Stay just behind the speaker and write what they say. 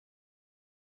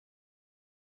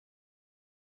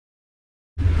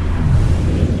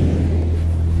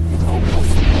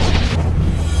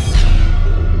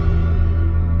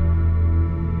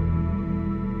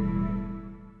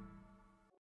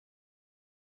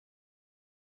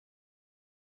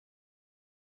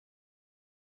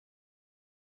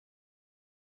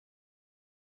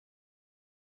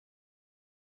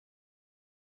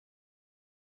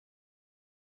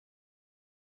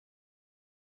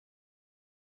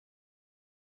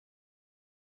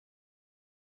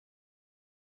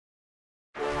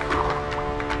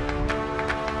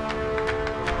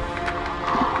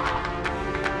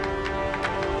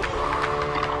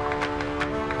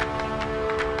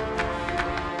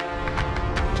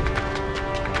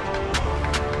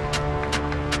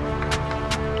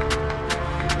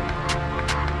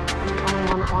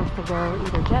go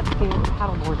either jet skiing or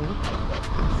paddleboarding.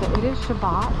 So it is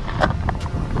Shabbat.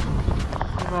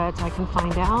 See what I can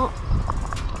find out.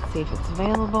 See if it's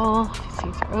available. See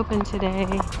if they're open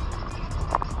today.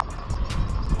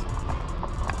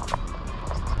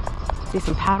 See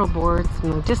some paddle boards,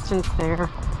 no distance there.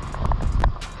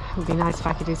 It would be nice if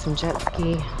I could do some jet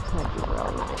ski. That'd be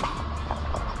really nice.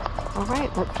 All right,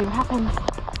 let's see what happens.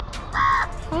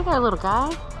 Hey there, little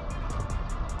guy.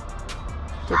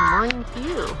 Good morning to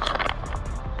you.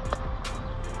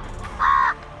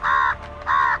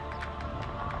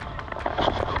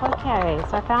 Okay,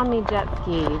 so I found me jet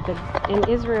ski. In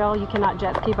Israel, you cannot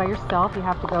jet ski by yourself. You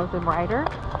have to go with a rider,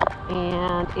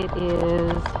 and it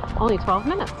is only 12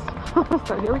 minutes.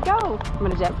 So here we go. I'm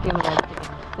going to jet ski on the jet ski.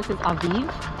 This is Aviv,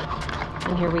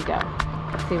 and here we go.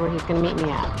 Let's see where he's going to meet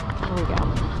me at. Here we go.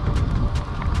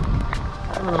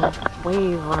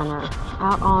 Wave runner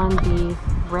out on the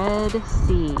Red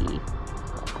Sea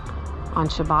on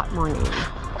Shabbat morning.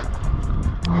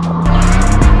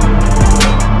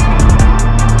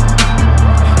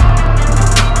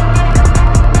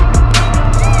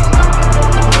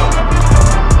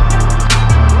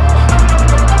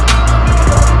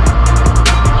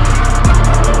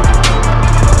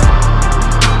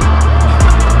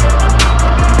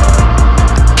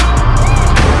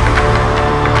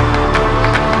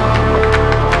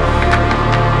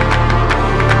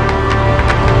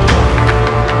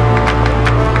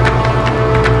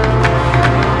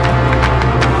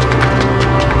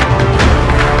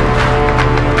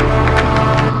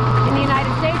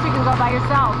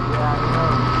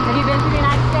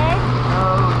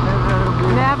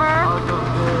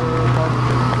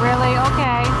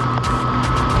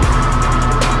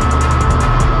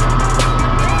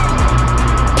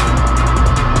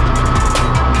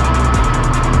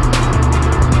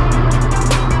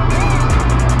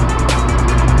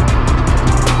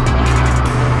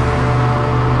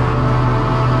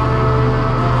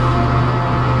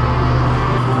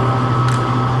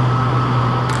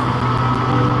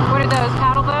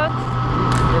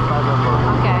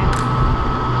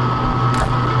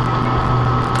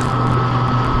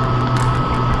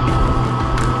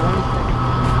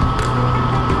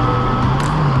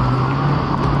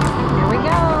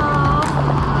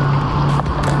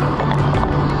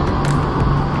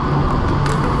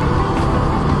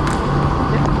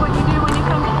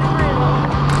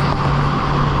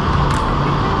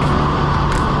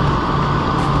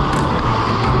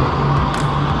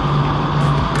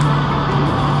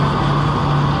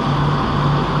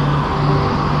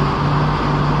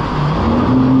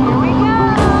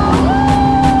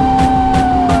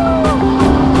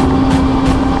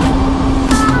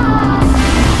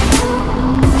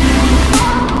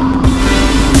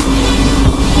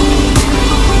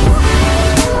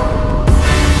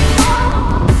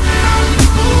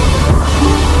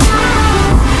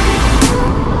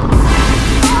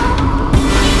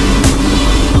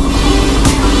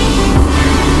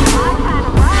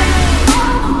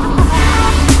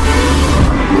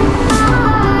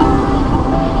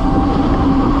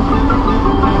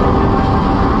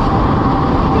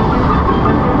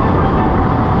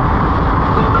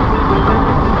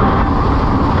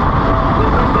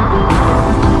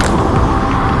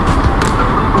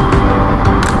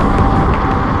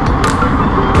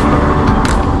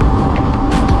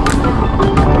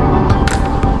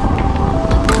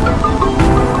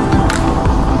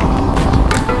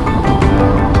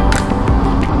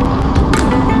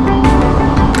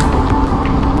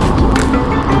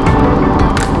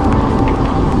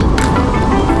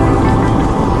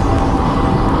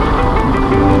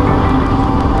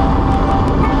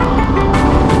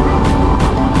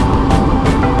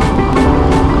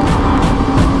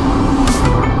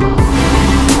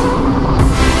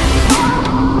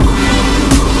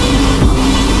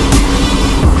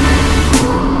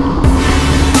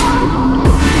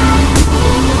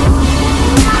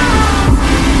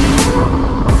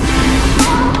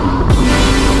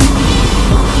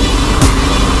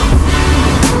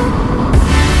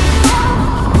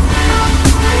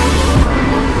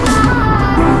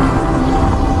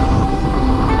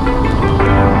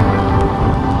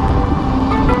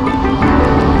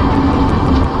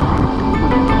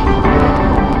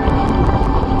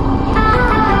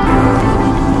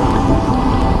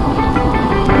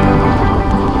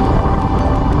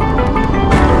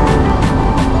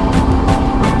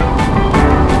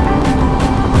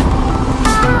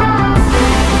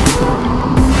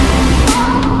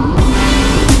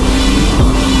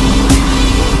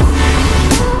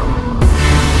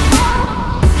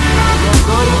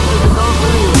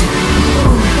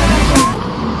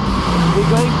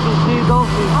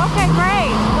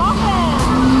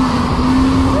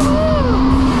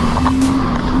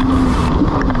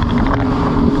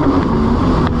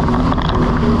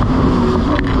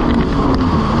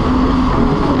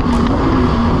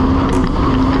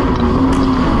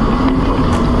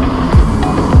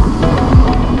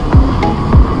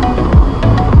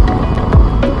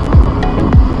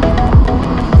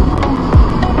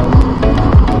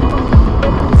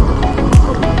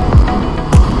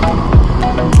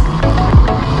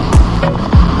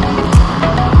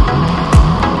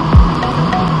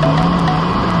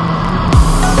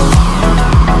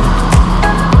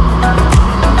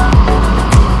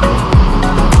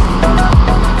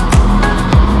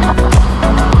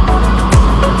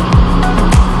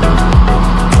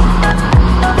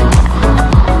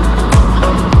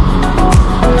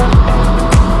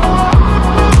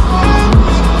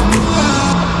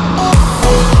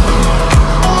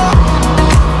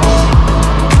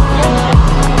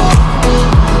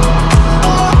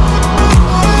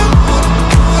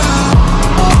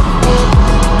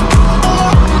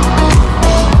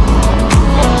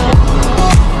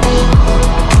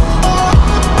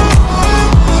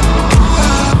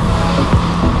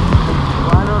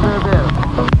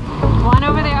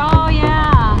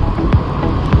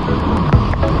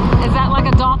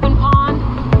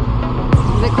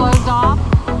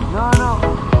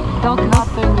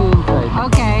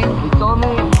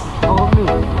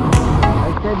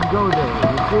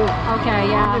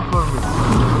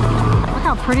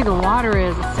 pretty the water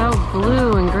is. It's so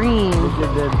blue and green. Look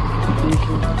at the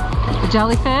fishes. The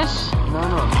jellyfish? No,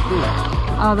 fish.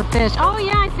 Oh, the fish. Oh,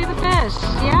 yeah, I see the fish.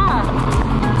 Yeah.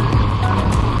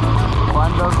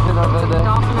 One dolphin over there.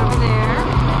 Dolphin over there.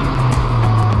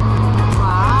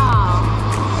 Wow.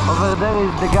 Over there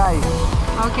is the guy.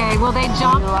 Okay, will they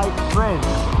jump? They're like friends.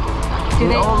 Do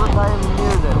they? All the time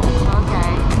near them.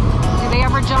 Okay. Do they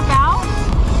ever jump out?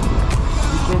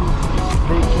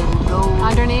 They can go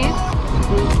underneath?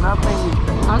 Nothing is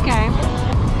there. Okay.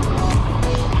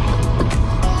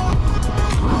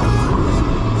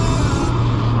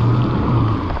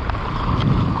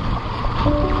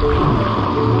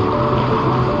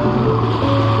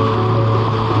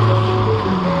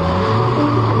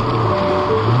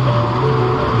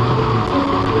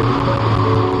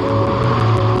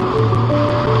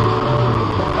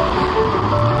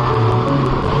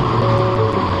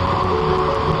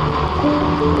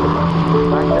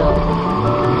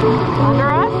 Under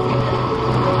us?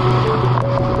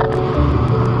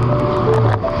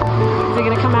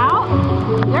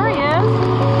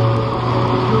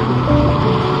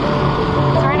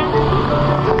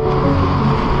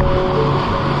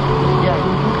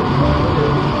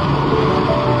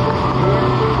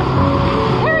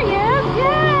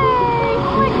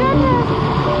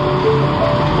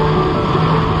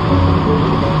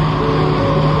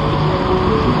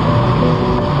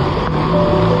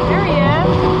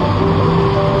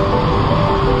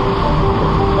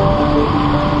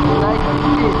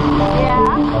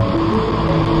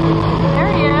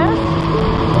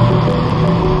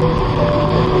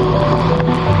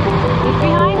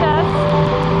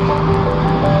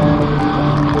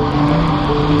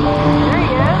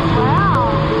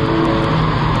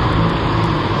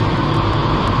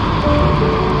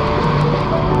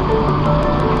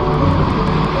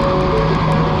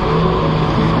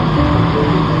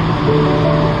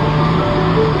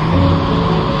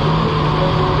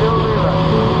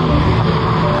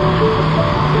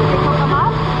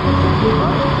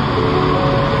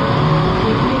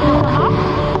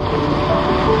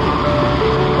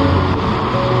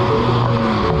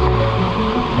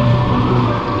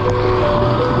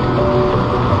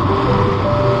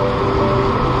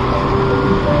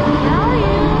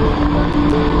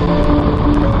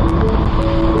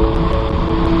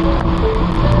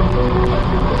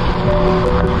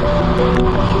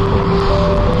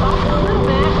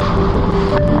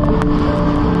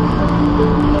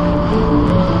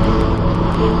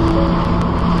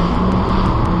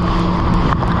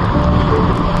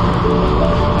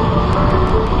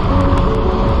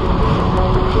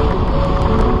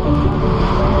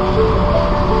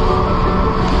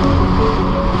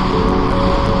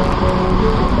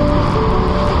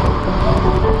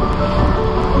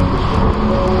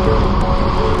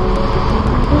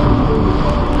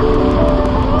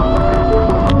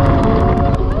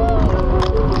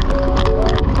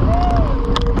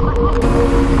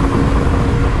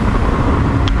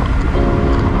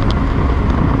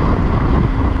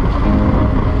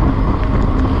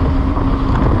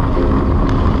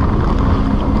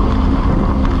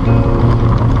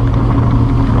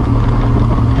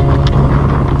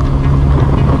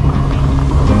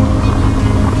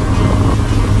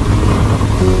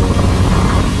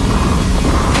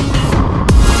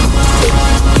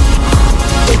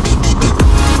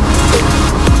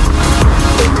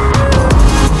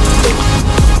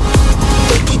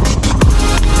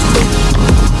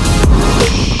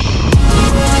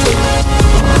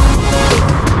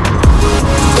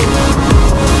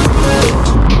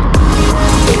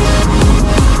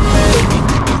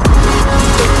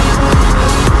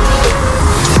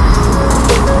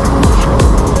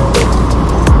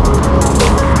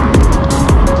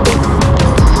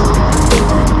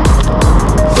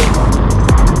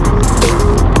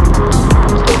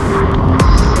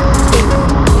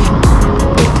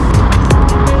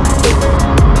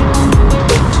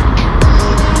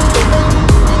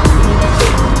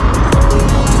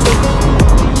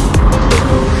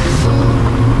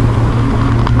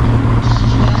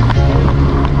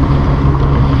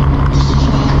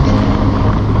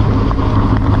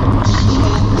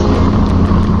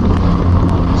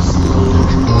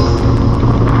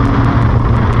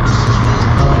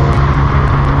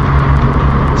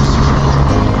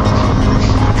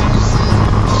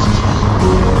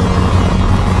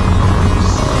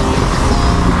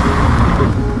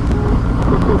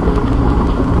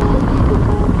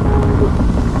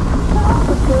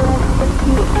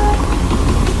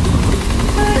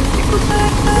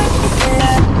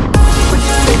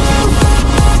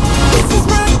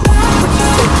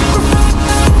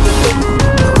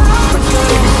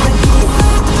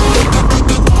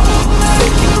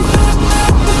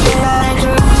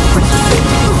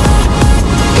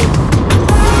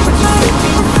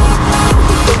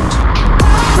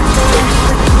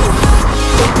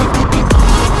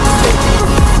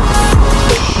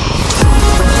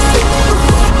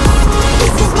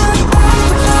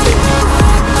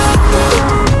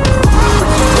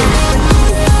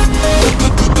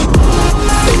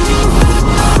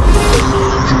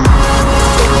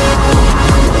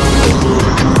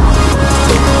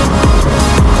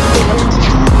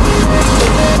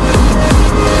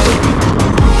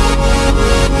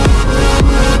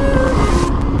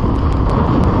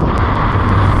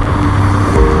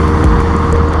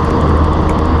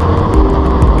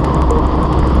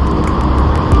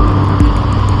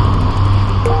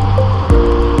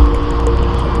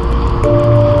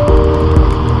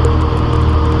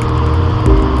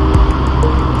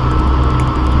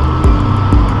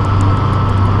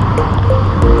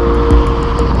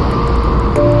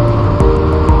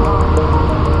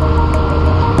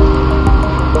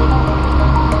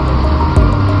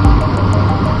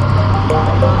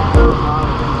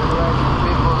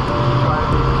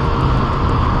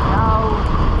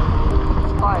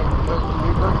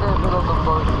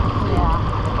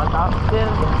 after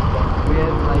we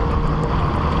had like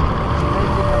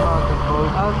amazing amount of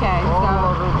boats Okay, all so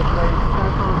over the place. it's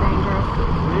a little dangerous.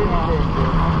 Really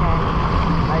dangerous. Okay.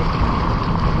 Like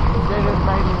instead of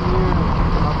finding you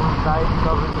almost died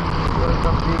covered in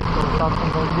some beach or something,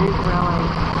 but these really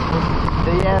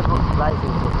they have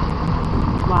licenses.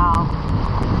 Wow.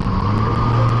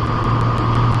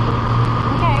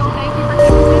 Okay, well thank you for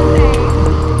keeping me safe.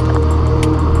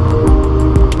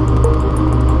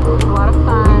 It was a lot of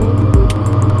fun.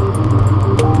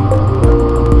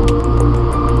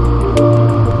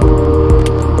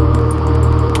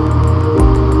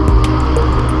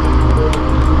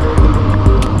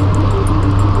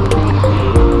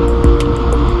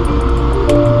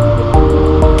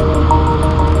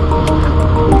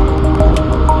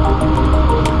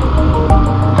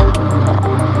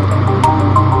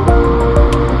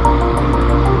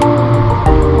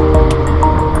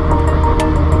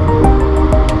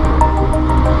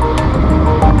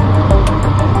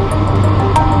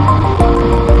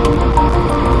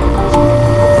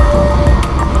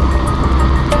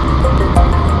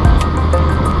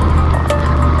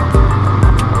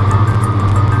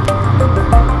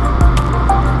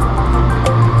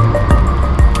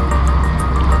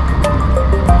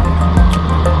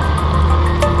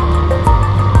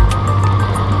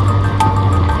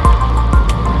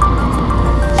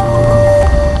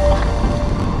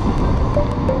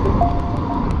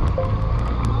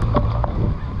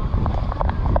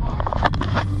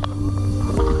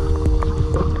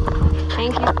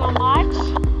 Thank you so much.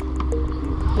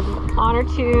 It's an honor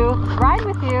to ride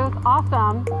with you. It's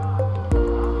awesome.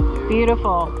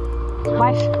 Beautiful.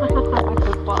 My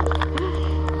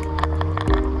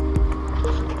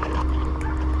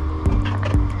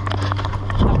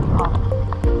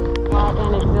What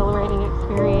an exhilarating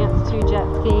experience to jet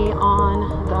ski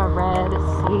on the Red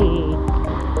Sea.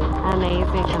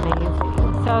 Amazing,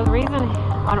 amazing. So the reason,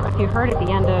 I don't know if you heard at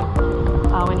the end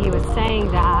of when he was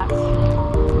saying that,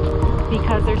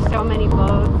 because there's so many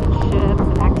boats and ships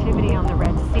and activity on the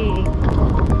Red Sea,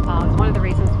 it's one of the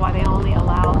reasons why they only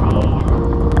allow the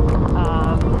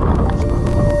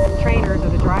trainers or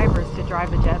the drivers to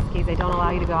drive the jet skis. They don't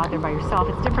allow you to go out there by yourself.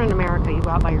 It's different in America, you go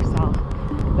out by yourself.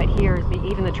 But here,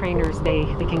 even the trainers, they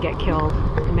can get killed.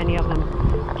 And many of them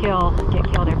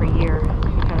get killed every year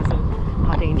because of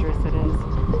how dangerous it is.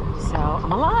 So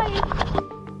I'm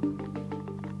alive.